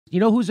You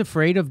know who's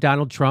afraid of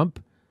Donald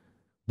Trump?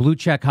 Blue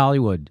check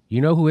Hollywood.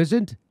 You know who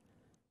isn't?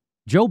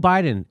 Joe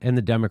Biden and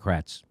the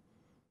Democrats.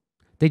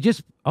 They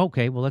just,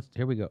 okay, well,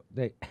 here we go.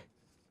 They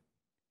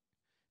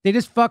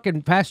just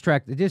fucking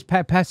fast-tracked. They just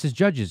passed as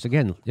judges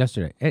again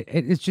yesterday.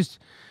 It's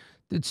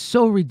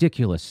so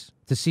ridiculous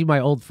to see my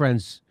old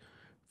friends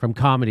from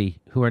comedy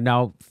who are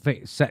now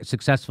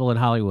successful in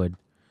Hollywood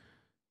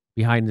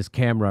behind this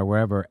camera or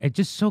wherever. It's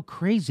just so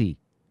crazy.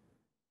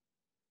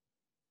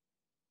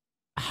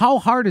 How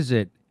hard is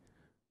it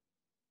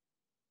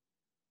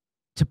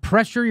to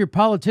pressure your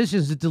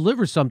politicians to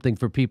deliver something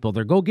for people?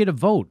 They're go get a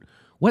vote.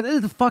 What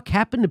the fuck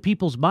happened to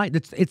people's mind?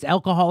 It's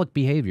alcoholic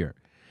behavior.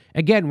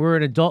 Again,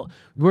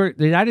 the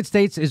United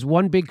States is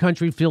one big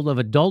country filled of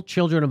adult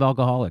children of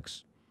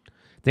alcoholics.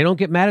 They don't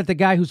get mad at the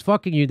guy who's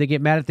fucking you. They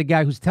get mad at the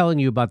guy who's telling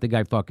you about the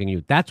guy fucking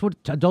you. That's what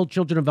adult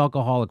children of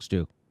alcoholics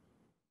do.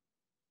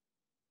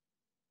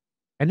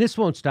 And this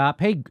won't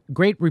stop. Hey,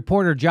 great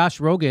reporter Josh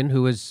Rogan,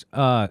 who is,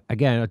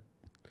 again,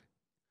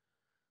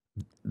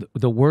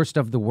 the worst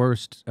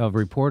of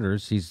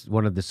reporters. He's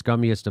one of the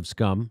scummiest of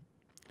scum.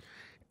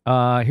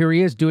 Here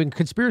he is doing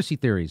conspiracy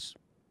theories.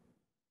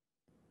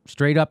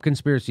 Straight up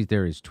conspiracy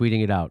theories,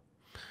 tweeting it out.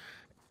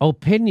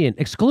 Opinion,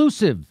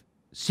 exclusive,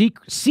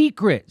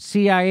 secret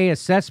CIA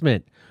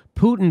assessment.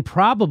 Putin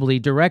probably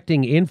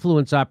directing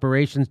influence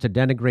operations to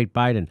denigrate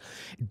Biden.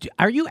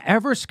 Are you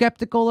ever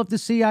skeptical of the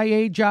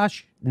CIA,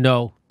 Josh?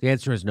 No. The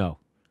answer is no.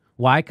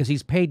 Why? Because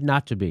he's paid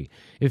not to be.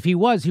 If he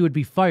was, he would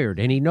be fired,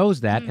 and he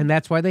knows that, and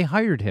that's why they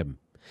hired him.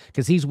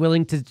 Because he's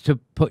willing to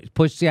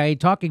push CIA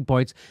talking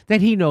points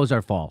that he knows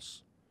are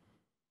false.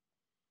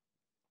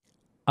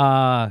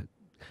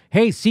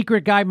 Hey,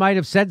 secret guy might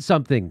have said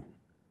something.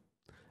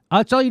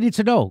 That's all you need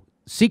to know.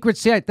 Secret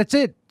CIA, that's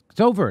it.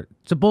 It's over.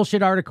 It's a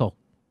bullshit article.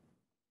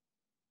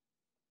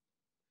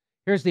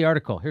 Here's the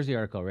article.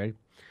 Ready?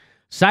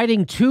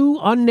 Citing 2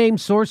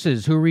 unnamed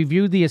sources who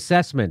reviewed the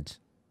assessment.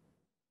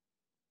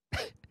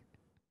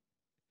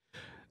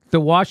 The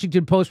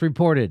Washington Post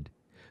reported.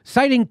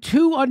 Citing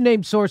 2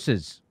 unnamed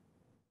sources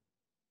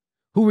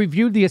who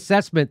reviewed the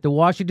assessment, the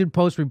Washington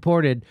Post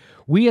reported,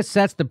 we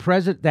assessed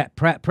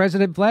that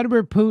President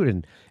Vladimir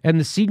Putin and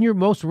the senior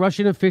most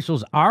Russian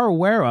officials are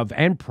aware of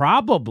and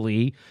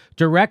probably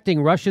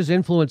directing Russia's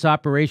influence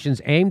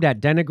operations aimed at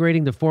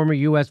denigrating the former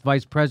U.S.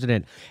 vice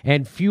president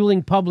and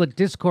fueling public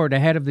discord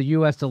ahead of the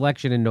U.S.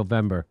 election in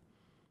November.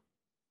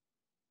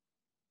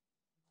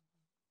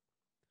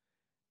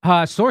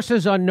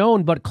 Sources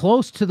unknown but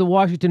close to the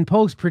Washington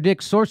Post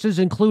predict sources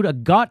include a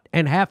gut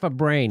and half a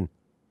brain.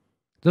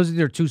 Those are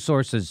their 2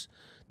 sources.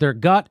 Their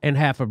gut and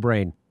half a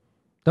brain.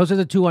 Those are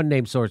the 2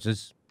 unnamed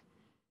sources.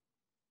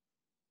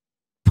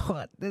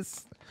 But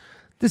this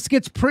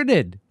gets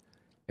printed.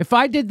 If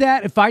I did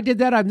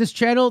that on this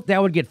channel,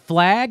 that would get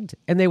flagged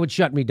and they would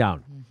shut me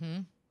down. Mm-hmm.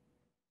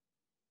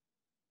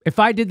 If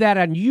I did that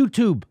on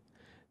YouTube,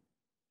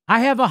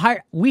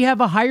 we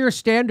have a higher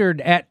standard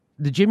at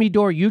the Jimmy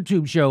Dore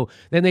YouTube show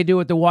than they do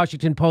at the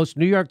Washington Post,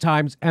 New York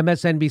Times,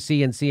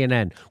 MSNBC, and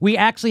CNN. We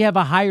actually have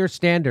a higher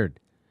standard.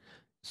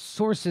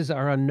 Sources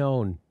are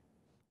unknown.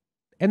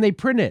 And they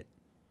print it.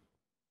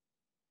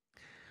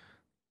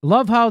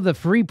 Love how the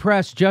free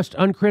press just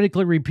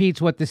uncritically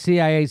repeats what the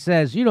CIA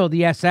says. You know,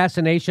 the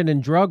assassination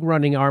and drug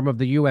running arm of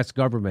the U.S.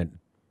 government.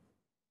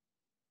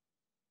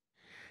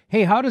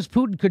 Hey, how does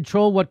Putin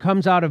control what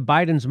comes out of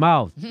Biden's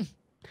mouth?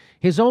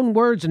 His own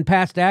words and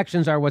past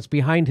actions are what's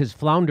behind his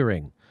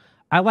floundering.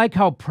 I like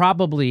how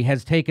probably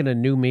has taken a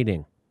new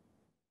meaning.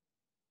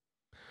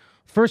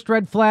 First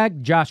red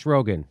flag, Josh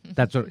Rogan.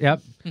 That's what,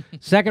 yep.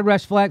 Second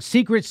red flag,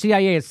 secret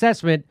CIA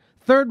assessment.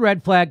 Third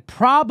red flag,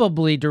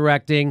 probably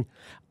directing.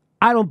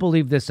 I don't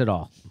believe this at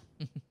all.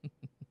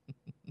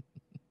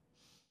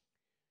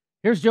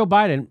 Here's Joe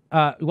Biden.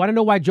 You want to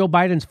know why Joe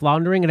Biden's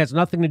floundering? It has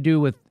nothing to do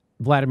with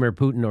Vladimir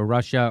Putin or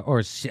Russia or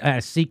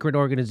a secret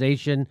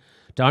organization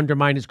to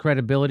undermine his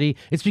credibility.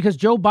 It's because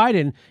Joe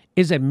Biden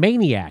is a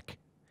maniac.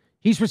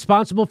 He's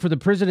responsible for the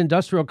prison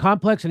industrial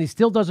complex, and he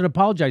still doesn't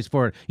apologize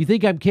for it. You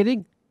think I'm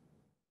kidding?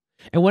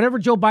 And whenever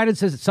Joe Biden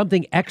says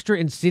something extra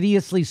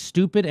insidiously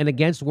stupid and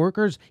against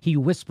workers, he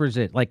whispers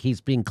it like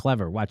he's being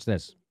clever. Watch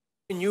this.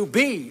 Can you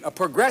be a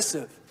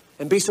progressive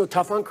and be so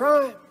tough on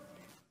crime?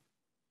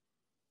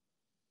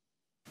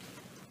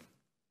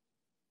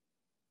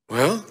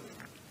 Well,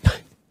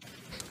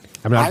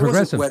 I'm not I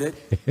progressive. wasn't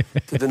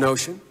wedded to the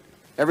notion.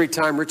 Every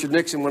time Richard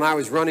Nixon, when I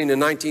was running in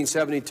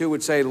 1972,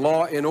 would say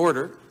law and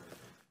order,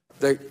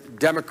 the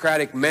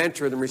Democratic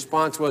mantra, the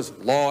response was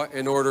law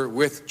and order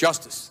with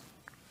justice,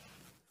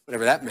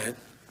 whatever that meant.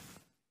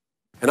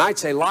 And I'd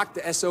say lock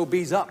the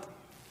SOBs up.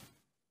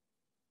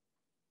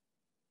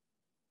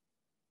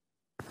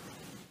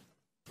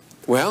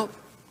 Well,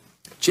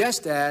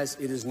 just as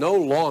it is no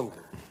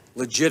longer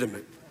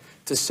legitimate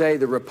to say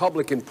the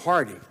Republican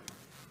Party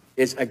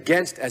is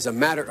against, as a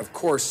matter of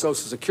course, Social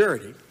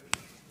Security,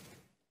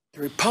 the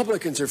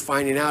Republicans are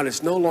finding out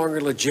it's no longer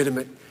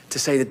legitimate to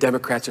say the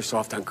Democrats are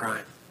soft on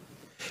crime.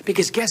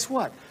 Because guess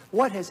what?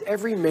 What has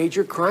every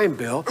major crime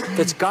bill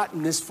that's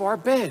gotten this far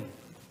been?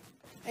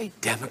 A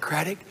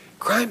Democratic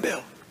crime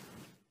bill.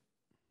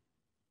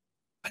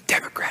 A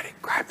Democratic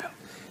crime bill.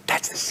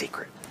 That's the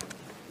secret.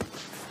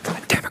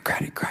 A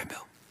Democratic crime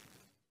bill.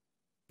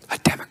 A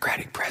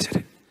Democratic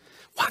president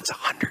wants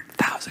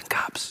 100,000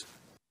 cops.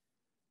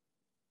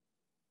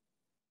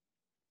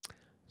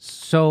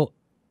 So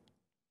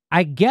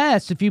I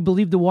guess if you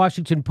believe the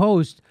Washington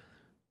Post,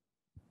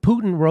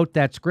 Putin wrote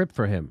that script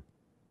for him.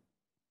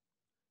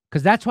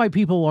 Because that's why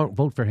people won't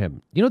vote for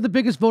him. You know, the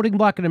biggest voting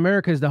bloc in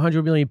America is the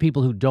 100 million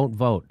people who don't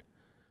vote.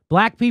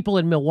 Black people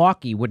in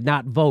Milwaukee would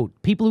not vote.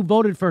 People who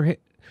voted for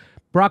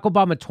Barack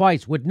Obama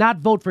twice would not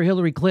vote for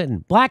Hillary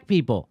Clinton. Black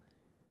people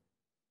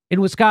in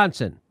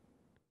Wisconsin,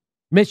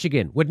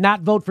 Michigan would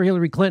not vote for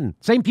Hillary Clinton.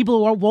 Same people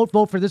who won't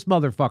vote for this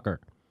motherfucker.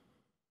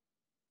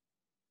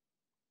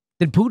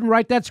 Did Putin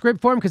write that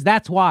script for him? Because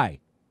that's why.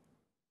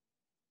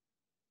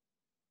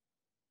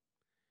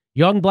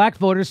 Young black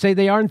voters say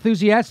they are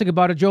enthusiastic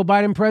about a Joe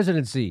Biden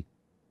presidency.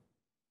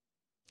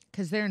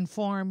 Because they're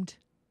informed.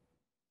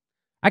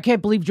 I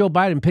can't believe Joe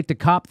Biden picked a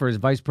cop for his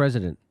vice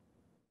president.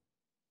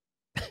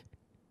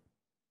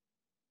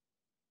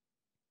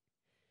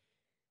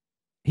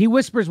 He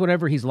whispers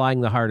whenever he's lying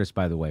the hardest,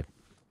 by the way.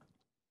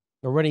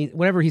 Or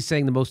whenever he's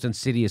saying the most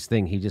insidious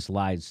thing, he just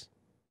lies.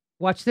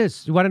 Watch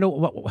this. You want to know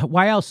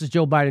why else is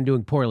Joe Biden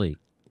doing poorly?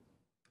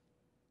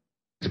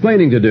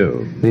 Explaining to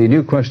do. The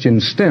new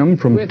questions stem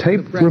from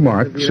taped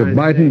remarks of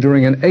Biden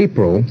during an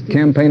April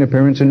campaign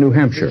appearance in New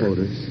Hampshire.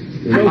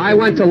 I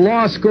went to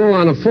law school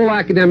on a full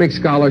academic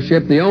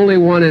scholarship, the only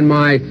one in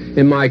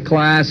my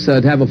class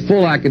to have a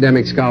full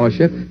academic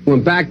scholarship.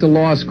 Went back to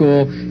law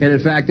school and, in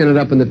fact, ended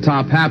up in the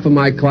top half of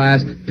my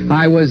class.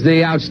 I was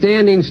the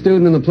outstanding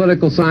student in the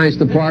political science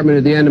department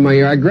at the end of my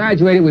year. I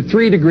graduated with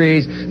 3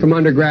 degrees from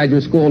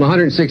undergraduate school and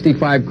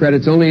 165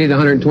 credits, only needed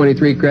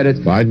 123 credits.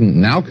 Biden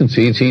now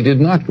concedes he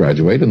did not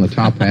graduate in the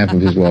top half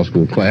of his law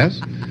school class,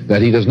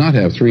 that he does not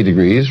have 3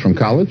 degrees from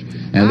college,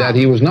 and that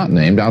he was not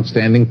named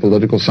outstanding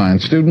political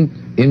science student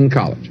in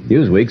college.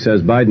 Newsweek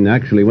says Biden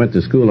actually went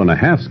to school on a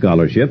half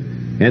scholarship,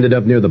 ended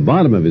up near the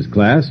bottom of his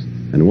class,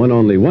 and won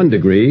only 1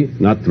 degree,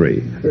 not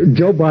 3.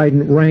 Joe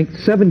Biden ranked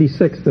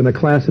 76th in a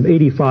class of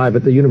 85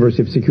 at the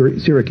University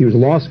of Syracuse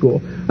Law School.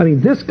 I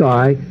mean, this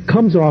guy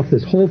comes off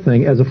this whole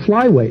thing as a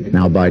flyweight.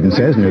 Now Biden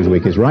says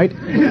Newsweek is right.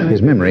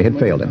 His memory had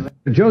failed him.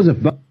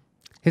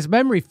 His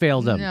memory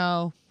failed him.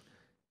 No.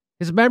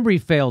 His memory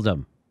failed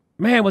him.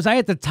 Man, was I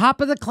at the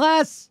top of the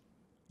class?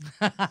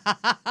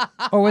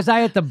 Or was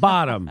I at the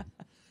bottom?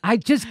 I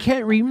just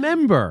can't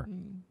remember.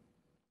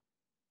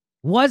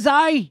 Was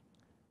I?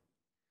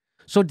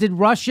 So did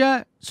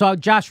Russia,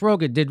 Josh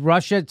Rogan, did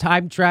Russia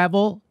time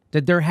travel?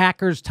 Did their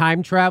hackers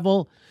time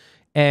travel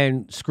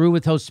and screw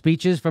with those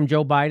speeches from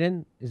Joe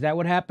Biden? Is that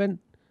what happened?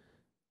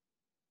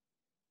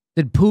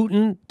 Did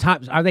Putin,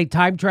 are they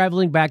time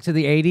traveling back to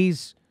the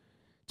 80s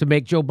to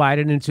make Joe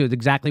Biden into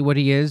exactly what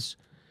he is?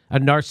 A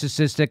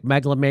narcissistic,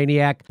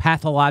 megalomaniac,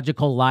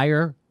 pathological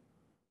liar?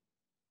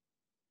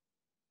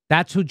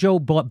 That's who Joe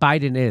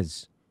Biden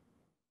is.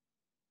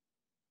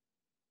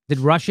 Did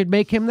Russia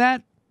make him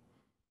that?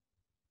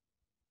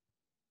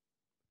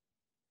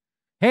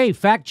 Hey,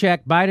 fact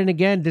check. Biden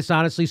again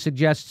dishonestly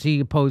suggests he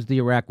opposed the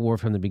Iraq war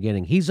from the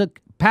beginning. He's a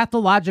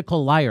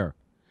pathological liar.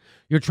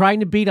 You're trying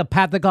to beat a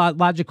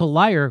pathological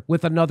liar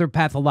with another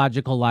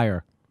pathological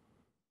liar.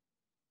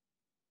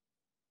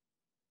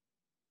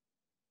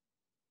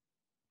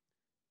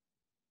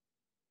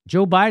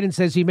 Joe Biden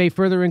says he may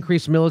further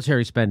increase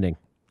military spending.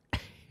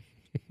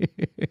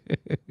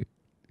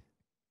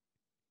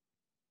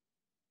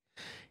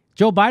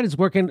 Joe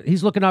Biden's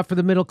he's looking out for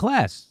the middle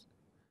class.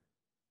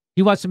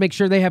 He wants to make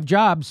sure they have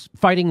jobs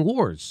fighting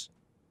wars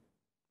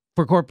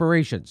for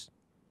corporations.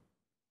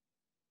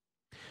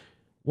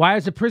 Why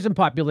has the prison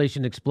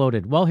population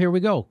exploded? Well, here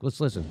we go. Let's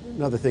listen.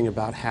 Another thing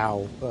about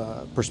how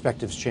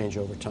perspectives change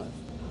over time.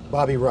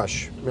 Bobby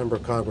Rush, member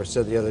of Congress,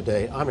 said the other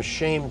day, "I'm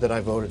ashamed that I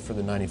voted for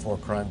the '94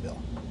 crime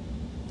bill."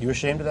 You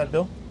ashamed of that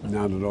bill?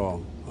 Not at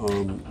all.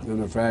 And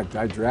in fact,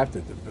 I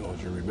drafted the bill,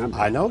 as you remember.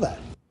 I know that.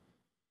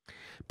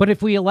 But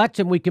if we elect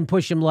him, we can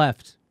push him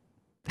left.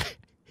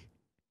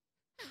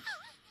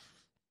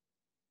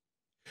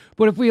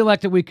 But if we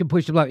elect him, we can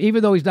push him left,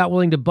 even though he's not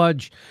willing to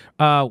budge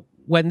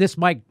when this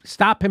might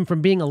stop him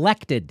from being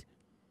elected.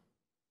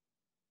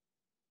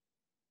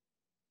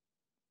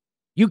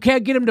 You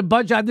can't get him to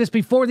budge on this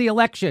before the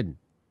election.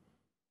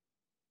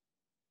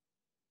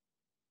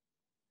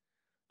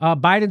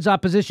 Biden's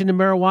opposition to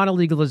marijuana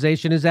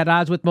legalization is at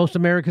odds with most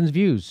Americans'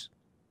 views.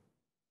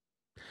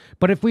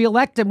 But if we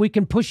elect him, we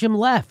can push him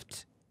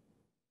left.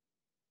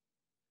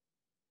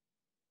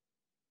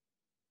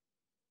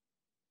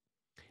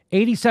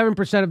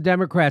 %87 of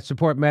Democrats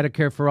support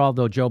Medicare for all,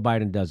 though Joe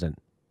Biden doesn't.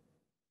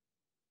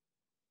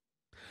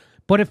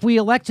 But if we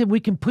elect him,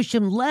 we can push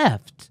him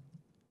left.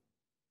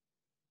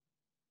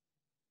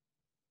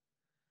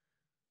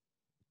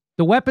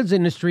 The weapons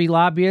industry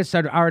lobbyists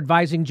are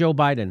advising Joe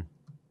Biden.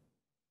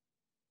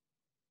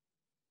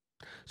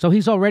 So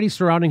he's already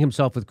surrounding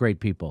himself with great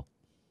people.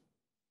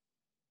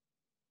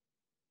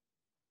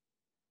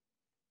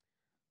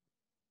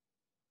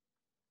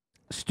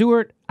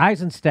 Stuart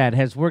Eisenstadt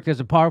has worked as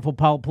a powerful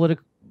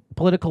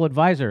political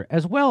advisor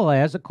as well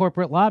as a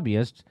corporate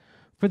lobbyist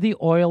for the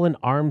oil and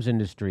arms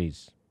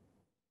industries.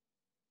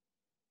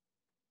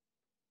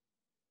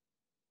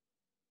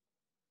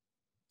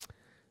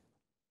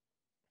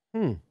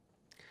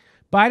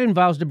 Biden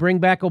vows to bring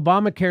back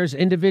Obamacare's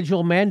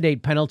individual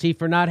mandate penalty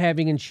for not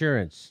having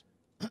insurance.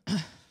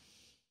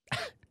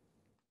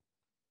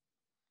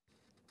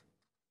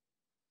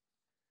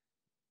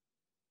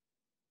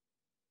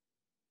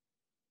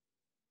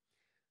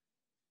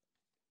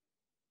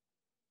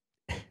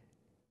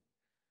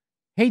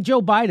 Hey,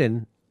 Joe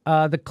Biden,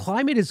 the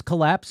climate is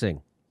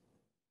collapsing.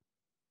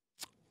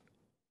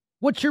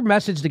 What's your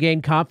message to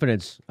gain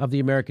confidence of the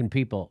American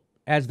people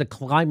as the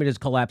climate is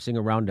collapsing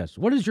around us?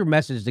 What is your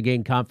message to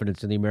gain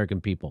confidence in the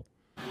American people?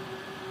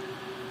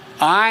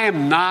 I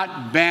am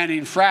not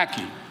banning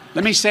fracking.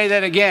 Let me say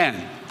that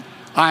again.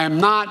 I am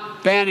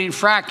not banning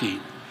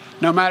fracking,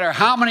 no matter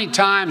how many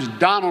times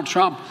Donald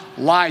Trump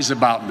lies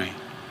about me.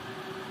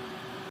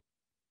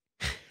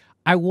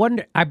 I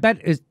wonder,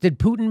 did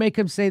Putin make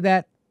him say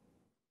that?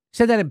 He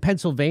said that in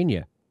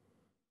Pennsylvania.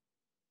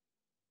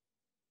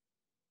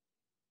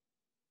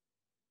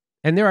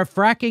 And there are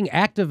fracking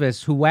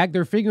activists who wag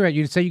their finger at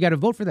you to say you got to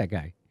vote for that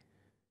guy.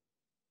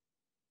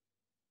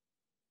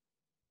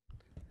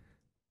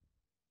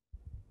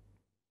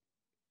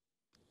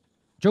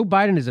 Joe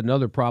Biden is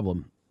another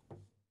problem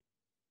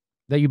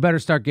that you better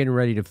start getting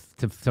ready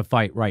to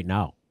fight right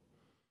now.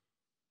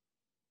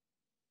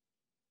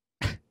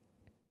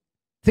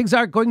 Things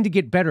aren't going to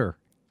get better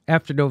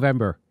after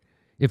November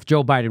if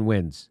Joe Biden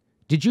wins.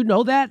 Did you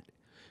know that?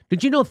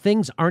 Did you know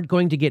things aren't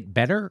going to get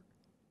better?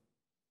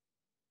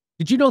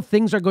 Did you know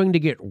things are going to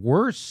get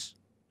worse?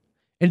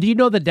 And do you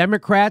know the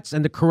Democrats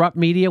and the corrupt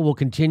media will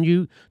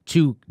continue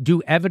to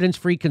do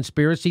evidence-free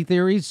conspiracy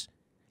theories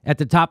at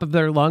the top of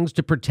their lungs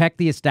to protect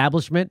the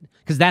establishment?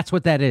 Because that's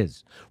what that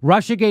is.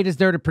 Russiagate is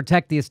there to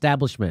protect the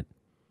establishment.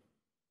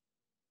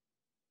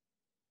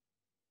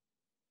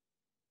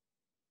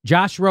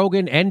 Josh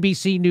Rogan,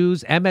 NBC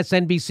News,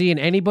 MSNBC, and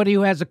anybody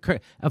who has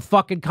a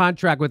fucking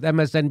contract with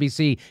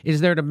MSNBC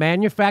is there to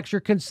manufacture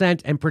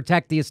consent and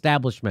protect the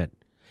establishment.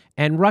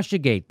 And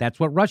Russiagate,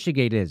 that's what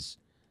Russiagate is.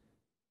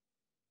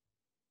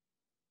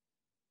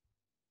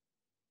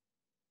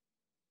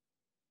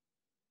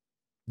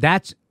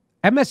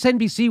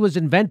 MSNBC was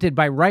invented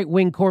by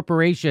right-wing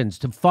corporations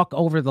to fuck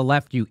over the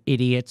left, you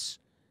idiots.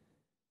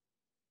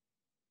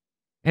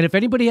 And if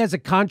anybody has a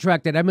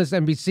contract at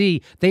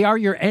MSNBC, they are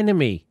your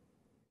enemy.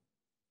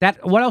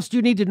 What else do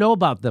you need to know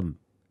about them?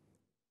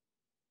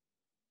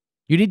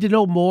 You need to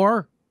know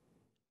more?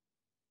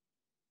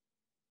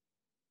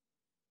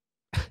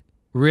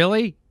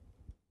 Really?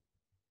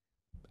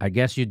 I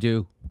guess you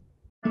do.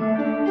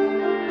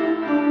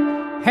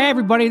 Hey,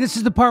 everybody, this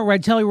is the part where I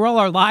tell you where all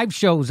our live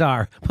shows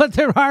are, but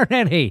there aren't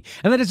any.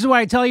 And then this is why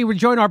I tell you to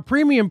join our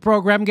premium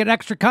program and get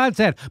extra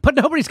content, but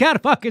nobody's got a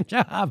fucking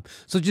job.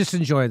 So just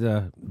enjoy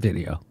the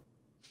video.